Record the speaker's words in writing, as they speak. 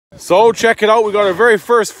So check it out, we got our very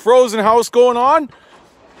first frozen house going on.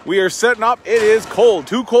 We are setting up. It is cold,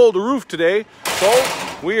 too cold to roof today. So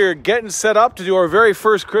we are getting set up to do our very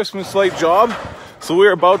first Christmas light job. So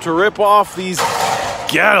we're about to rip off these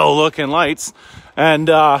ghetto looking lights. And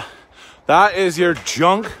that is your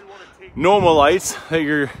junk Noma lights that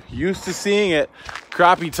you're used to seeing at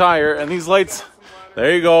Crappy Tire. And these lights,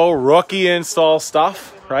 there you go, rookie install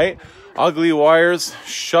stuff, right? Ugly wires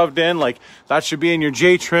shoved in, like that should be in your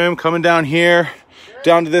J trim coming down here,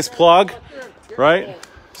 down to this plug, right?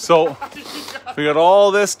 So we got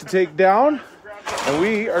all this to take down, and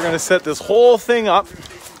we are going to set this whole thing up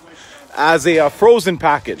as a frozen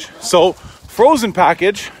package. So frozen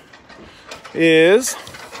package is,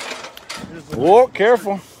 whoa,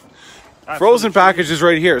 careful. Frozen package is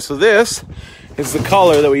right here. So this is the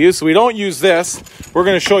color that we use. So we don't use this. We're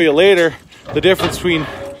going to show you later the difference between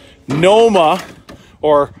Noma,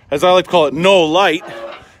 or as I like to call it, no light,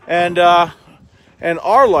 and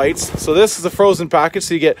our lights. So this is the frozen package.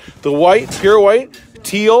 So you get the white, pure white,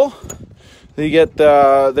 teal. You get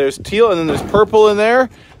there's teal, and then there's purple in there,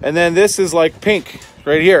 and then this is like pink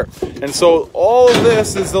right here. And so all of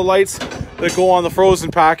this is the lights that go on the frozen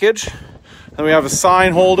package. Then we have a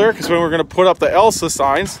sign holder because when we're going to put up the Elsa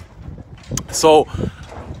signs. So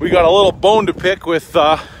we got a little bone to pick with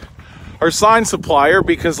our sign supplier,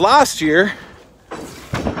 because last year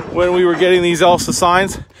when we were getting these Elsa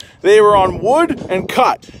signs, they were on wood and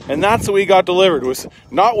cut, and that's what we got delivered, was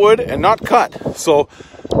not wood and not cut. So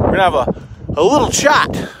we're gonna have a little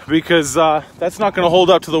chat, because that's not gonna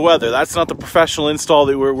hold up to the weather. That's not the professional install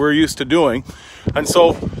that we're used to doing. And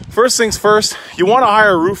so first things first, you want to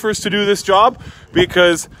hire roofers to do this job,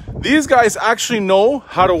 because these guys actually know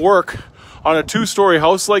how to work on a 2-story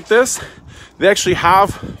house like this. They actually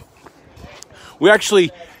we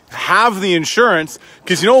actually have the insurance,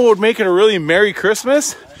 because you know what would make it a really Merry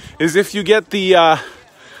Christmas is if you get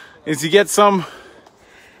some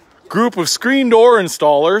group of screen door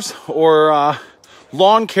installers or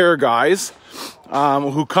lawn care guys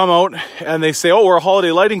who come out and they say, oh, we're a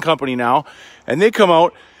holiday lighting company now, and they come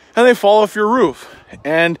out and they fall off your roof,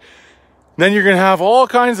 and then you're gonna have all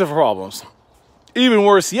kinds of problems. Even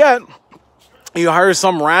worse yet, you hire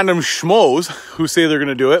some random schmoes who say they're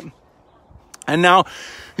gonna do it, and now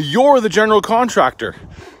you're the general contractor.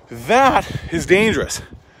 That is dangerous.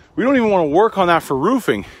 We don't even want to work on that for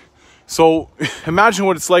roofing. So imagine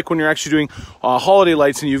what it's like when you're actually doing holiday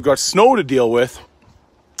lights and you've got snow to deal with.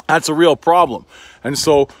 That's a real problem. And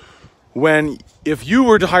so if you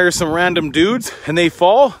were to hire some random dudes and they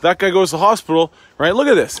fall, that guy goes to the hospital, right? Look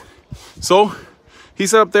at this. So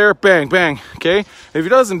he's up there, bang, bang, okay? If he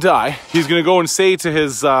doesn't die, he's going to go and say to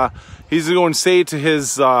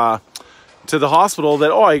to the hospital that,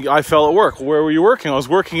 oh, I fell at work. Where were you working? I was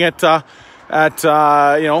working at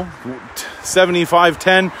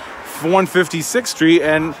 7510 156th Street,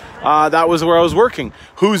 and that was where I was working.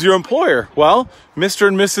 Who's your employer? Well, Mr.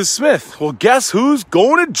 and Mrs. Smith. Well, guess who's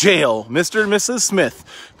going to jail? Mr. and Mrs. Smith,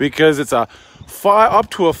 because it's up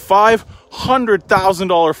to a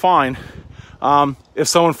 $500,000 fine if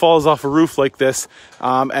someone falls off a roof like this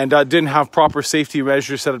and didn't have proper safety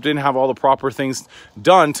measures set up, didn't have all the proper things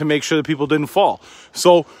done to make sure that people didn't fall.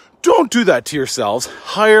 So don't do that to yourselves.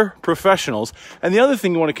 Hire professionals. And the other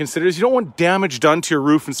thing you want to consider is you don't want damage done to your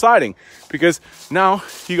roof and siding, because now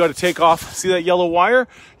you got to take off, see that yellow wire?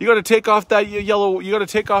 You got to take off that you got to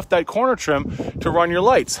take off that corner trim to run your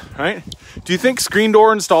lights, right? Do you think screen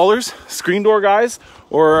door installers, screen door guys,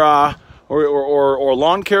 or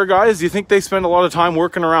lawn care guys, do you think they spend a lot of time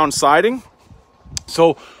working around siding?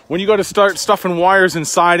 So when you got to start stuffing wires and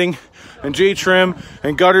siding and J-trim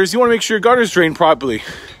and gutters, you want to make sure your gutters drain properly.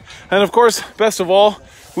 And of course, best of all,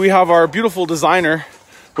 we have our beautiful designer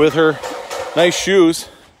with her nice shoes,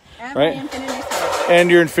 and right? And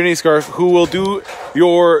your infinity scarf, who will do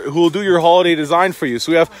your holiday design for you.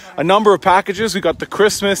 So we have a number of packages. We got the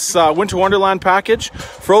Christmas Winter Wonderland package,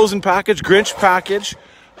 Frozen package, Grinch package.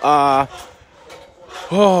 Oh,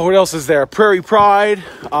 what else is there? Prairie Pride,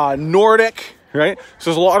 Nordic, right? So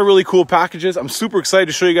there's a lot of really cool packages. I'm super excited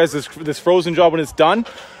to show you guys this Frozen job when it's done.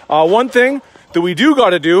 One thing that we do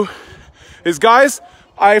got to do is, guys,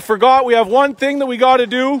 I forgot we have one thing that we got to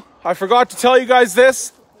do. I forgot to tell you guys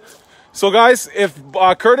this. So guys, if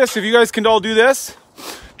Curtis, if you guys can all do this,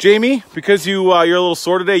 Jamie, because you're a little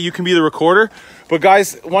sore today, you can be the recorder. But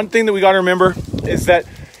guys, one thing that we got to remember is that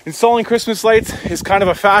installing Christmas lights is kind of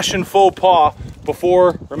a fashion faux pas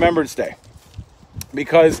before Remembrance Day,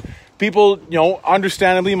 because people,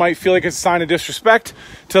 understandably might feel like it's a sign of disrespect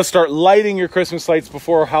to start lighting your Christmas lights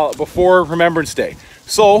before Remembrance Day.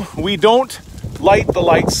 So we don't light the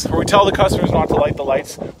lights, or we tell the customers not to light the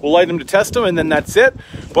lights. We'll light them to test them, and then that's it.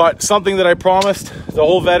 But something that I promised the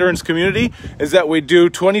whole veterans community is that we do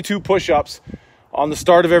 22 push-ups on the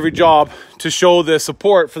start of every job to show the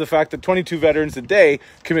support for the fact that 22 veterans a day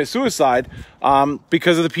commit suicide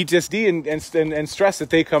because of the PTSD and stress that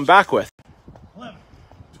they come back with. 11,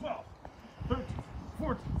 12, 13,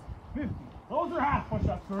 14, 15. Those are half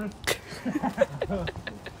push-ups, Curtis.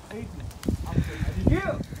 18.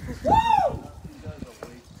 Woo!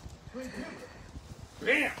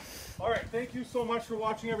 Bam! All right, thank you so much for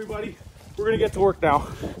watching, everybody. We're gonna get to work now.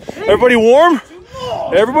 Everybody warm?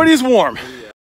 Everybody's warm.